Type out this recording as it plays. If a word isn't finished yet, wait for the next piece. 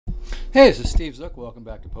Hey, this is Steve Zook. Welcome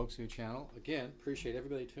back to Polkzoo Channel. Again, appreciate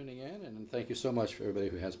everybody tuning in, and thank you so much for everybody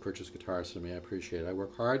who has purchased guitars from me. I appreciate it. I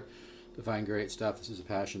work hard to find great stuff. This is a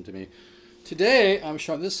passion to me. Today, I'm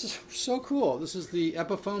showing, this is so cool. This is the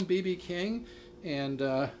Epiphone BB King, and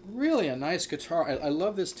really a nice guitar. I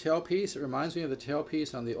love this tailpiece. It reminds me of the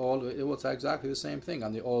tailpiece on the old, well, it's exactly the same thing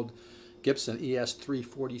on the old Gibson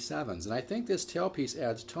ES347s. And I think this tailpiece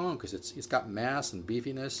adds tone because it's got mass and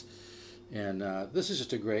beefiness. And this is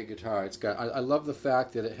just a great guitar. It's got. I love the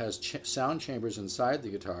fact that it has sound chambers inside the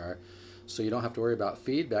guitar, so you don't have to worry about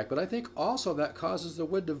feedback. But I think also that causes the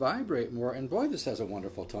wood to vibrate more. And boy, this has a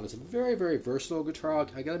wonderful tone. It's a very, very versatile guitar.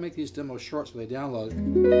 I got to make these demos short so they download.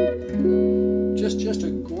 Just a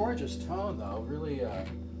gorgeous tone, though. Really,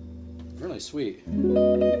 really sweet.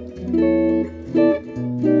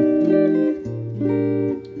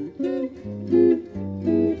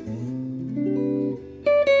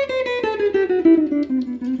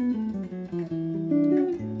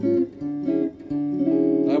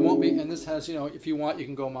 And this has, you know, if you want, you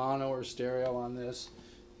can go mono or stereo on this.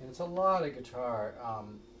 And it's a lot of guitar.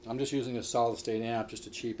 I'm just using a solid state amp, just a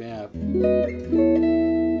cheap amp.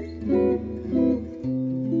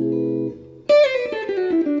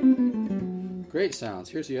 Great sounds.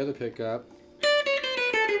 Here's the other pickup.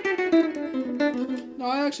 No,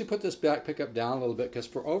 I actually put this back pickup down a little bit because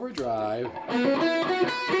for overdrive,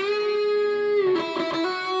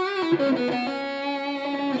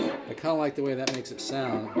 I kind of like the way that makes it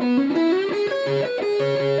sound.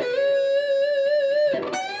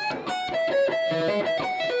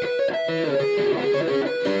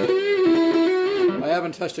 I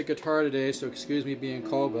haven't touched a guitar today, so excuse me being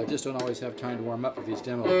cold, but I just don't always have time to warm up for these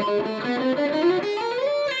demos.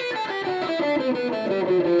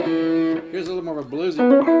 Here's a little more of a bluesy.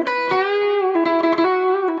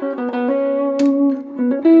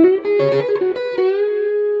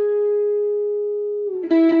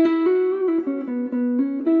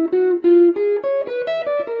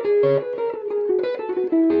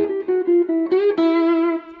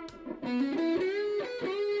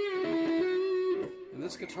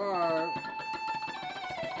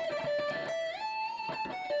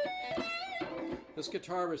 This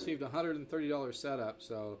guitar received a $130 setup,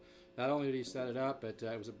 so not only did he set it up, but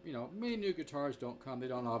it was a, you know, many new guitars don't come. They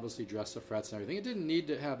don't obviously dress the frets and everything. It didn't need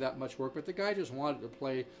to have that much work, but the guy just wanted to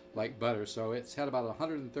play like butter, so it's had about a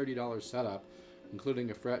 $130 setup,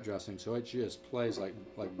 including a fret dressing, so it just plays like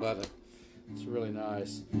butter. It's really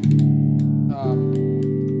nice. You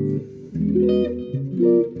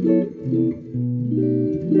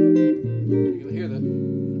can hear that.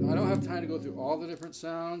 I don't have time to go through all the different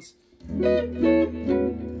sounds, but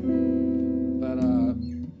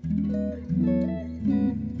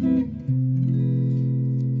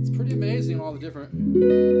it's pretty amazing all the different.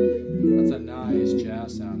 That's a nice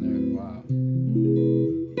jazz sound there. Wow.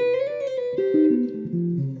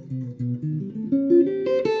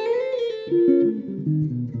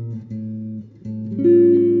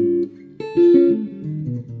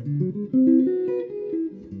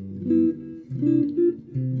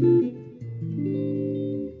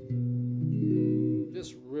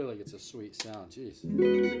 This really gets a sweet sound, jeez. I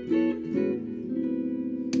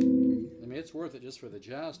mean, it's worth it just for the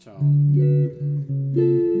jazz tone.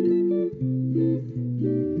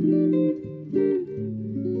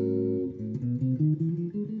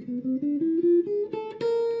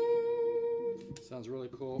 Sounds really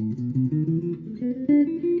cool.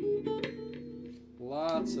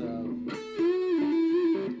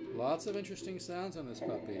 Lots of interesting sounds on this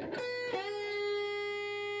puppy.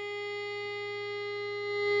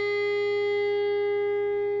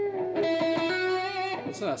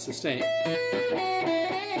 It's not sustained.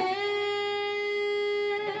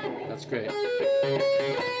 That's great.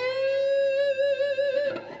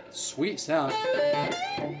 Sweet sound.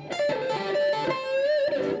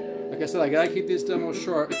 Like I said, I gotta keep these demos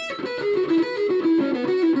short.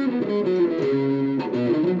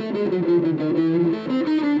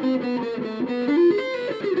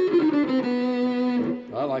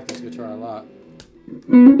 I like this guitar a lot.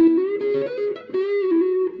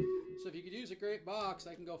 So if you could use a great box,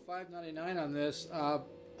 I can go $5.99 on this. I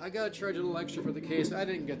gotta charge a little extra for the case. I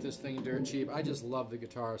didn't get this thing dirt cheap. I just love the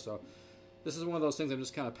guitar, so this is one of those things I'm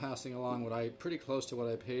just kind of passing along pretty close to what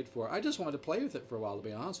I paid for. I just wanted to play with it for a while, to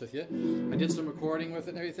be honest with you. I did some recording with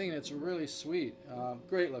it and everything, and it's really sweet.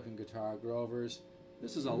 Great looking guitar, Grovers.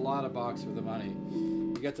 This is a lot of box for the money.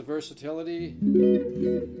 You get the versatility.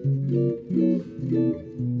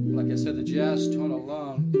 Like I said, the jazz tone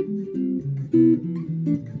alone.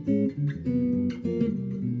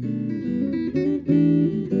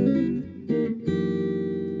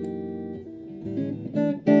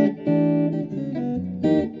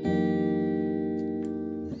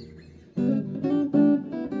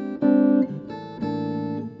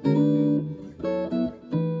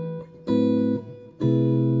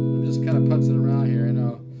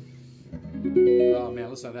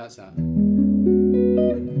 listen to that sound.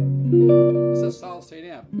 It's a solid state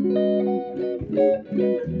amp.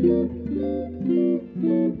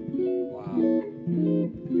 Wow.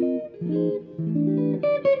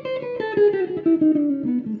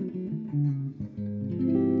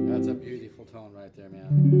 That's a beautiful tone right there, man.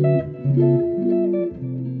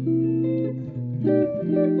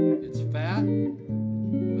 It's fat,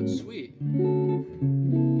 but sweet.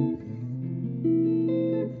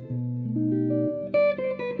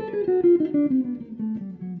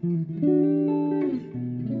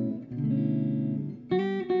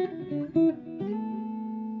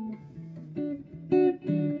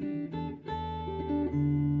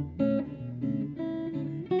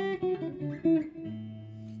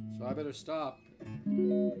 So I better stop.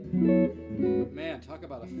 But man, talk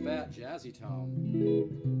about a fat, jazzy tone.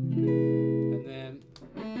 And then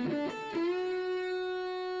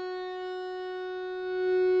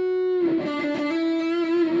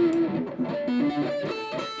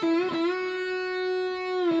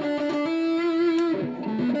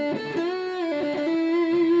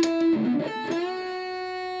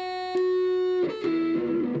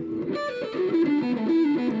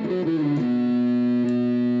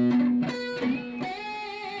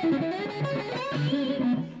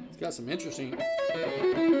got some interesting, but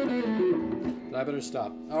I better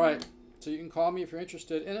stop. All right, so you can call me if you're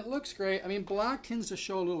interested, and it looks great. I mean, black tends to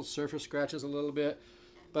show a little surface scratches a little bit,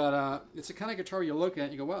 but it's the kind of guitar you look at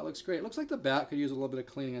and you go, wow, it looks great. It looks like the back could use a little bit of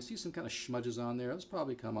cleaning. I see some kind of smudges on there. Those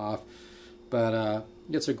probably come off, but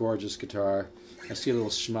it's a gorgeous guitar. I see a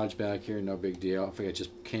little smudge back here, no big deal. I think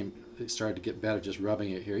it started to get better just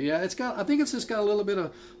rubbing it here. Yeah, I think it's just got a little bit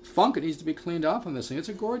of funk. It needs to be cleaned off on this thing. It's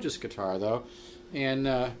a gorgeous guitar though, and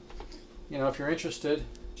you know, if you're interested,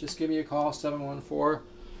 just give me a call,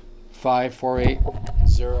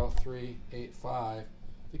 714-548-0385.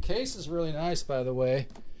 The case is really nice, by the way.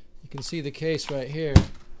 You can see the case right here.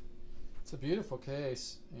 It's a beautiful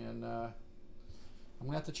case, and I'm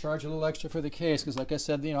gonna have to charge a little extra for the case because, like I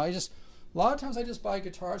said, you know, a lot of times I just buy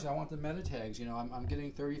guitars and I want the meta tags. You know, I'm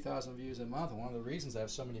getting 30,000 views a month, and one of the reasons I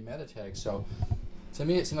have so many meta tags. So to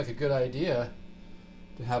me, it seemed like a good idea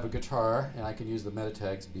to have a guitar, and I could use the meta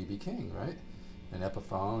tags BB King, right? And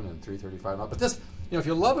Epiphone and 335. But this, you know, if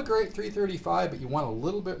you love a great 335, but you want a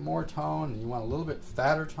little bit more tone, and you want a little bit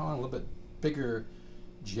fatter tone, a little bit bigger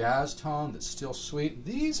jazz tone that's still sweet,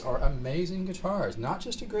 these are amazing guitars. Not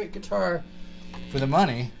just a great guitar for the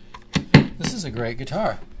money, this is a great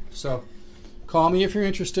guitar. So call me if you're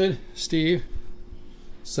interested, Steve,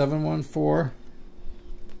 714.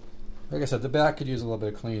 Like I said, the back could use a little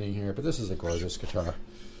bit of cleaning here, but this is a gorgeous guitar.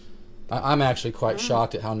 I'm actually quite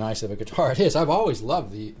shocked at how nice of a guitar it is. I've always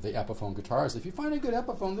loved the Epiphone guitars. If you find a good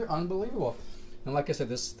Epiphone, they're unbelievable. And like I said,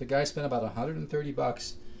 the guy spent about 130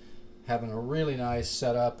 bucks having a really nice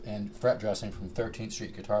setup and fret dressing from 13th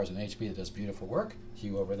Street Guitars and HP that does beautiful work.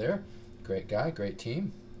 Hugh over there, great guy, great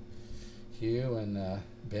team. Hugh and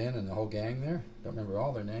Ben and the whole gang there. Don't remember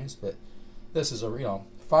all their names, but this is a, you know,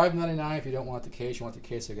 $5.99 if you don't want the case. You want the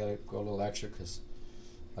case, I got to go a little extra because,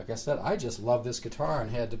 like I said, I just love this guitar and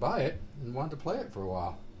had to buy it and wanted to play it for a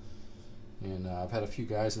while. And I've had a few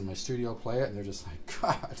guys in my studio play it, and they're just like,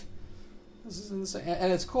 God, this is insane.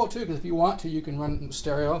 And it's cool too because if you want to, you can run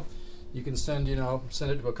stereo. You can send it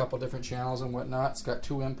to a couple different channels and whatnot. It's got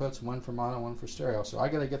two inputs, one for mono, one for stereo. So I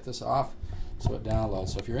got to get this off so it downloads.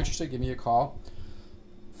 So if you're interested, give me a call.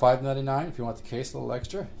 $5.99 if you want the case, a little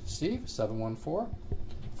extra. Steve,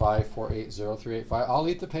 714-548-0385. I'll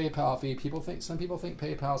eat the PayPal fee. Some people think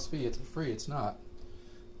PayPal's fee. It's free. It's not.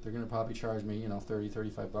 They're going to probably charge me, 30,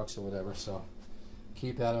 35 bucks or whatever. So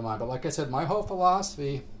keep that in mind. But like I said, my whole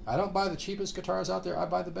philosophy, I don't buy the cheapest guitars out there. I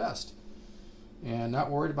buy the best. And not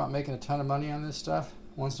worried about making a ton of money on this stuff.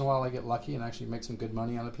 Once in a while I get lucky and actually make some good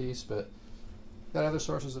money on a piece, but got other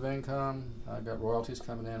sources of income. I've got royalties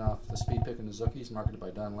coming in off the Speed Pick and the Zookies, marketed by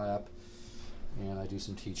Dunlap. And I do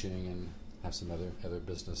some teaching and have some other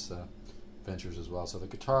business ventures as well. So the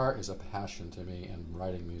guitar is a passion to me, and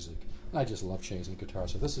writing music. And I just love changing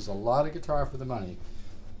guitars. So this is a lot of guitar for the money.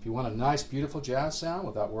 If you want a nice, beautiful jazz sound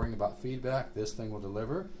without worrying about feedback, this thing will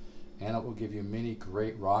deliver. And it will give you many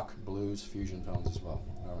great rock, blues, fusion tones as well.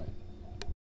 All right.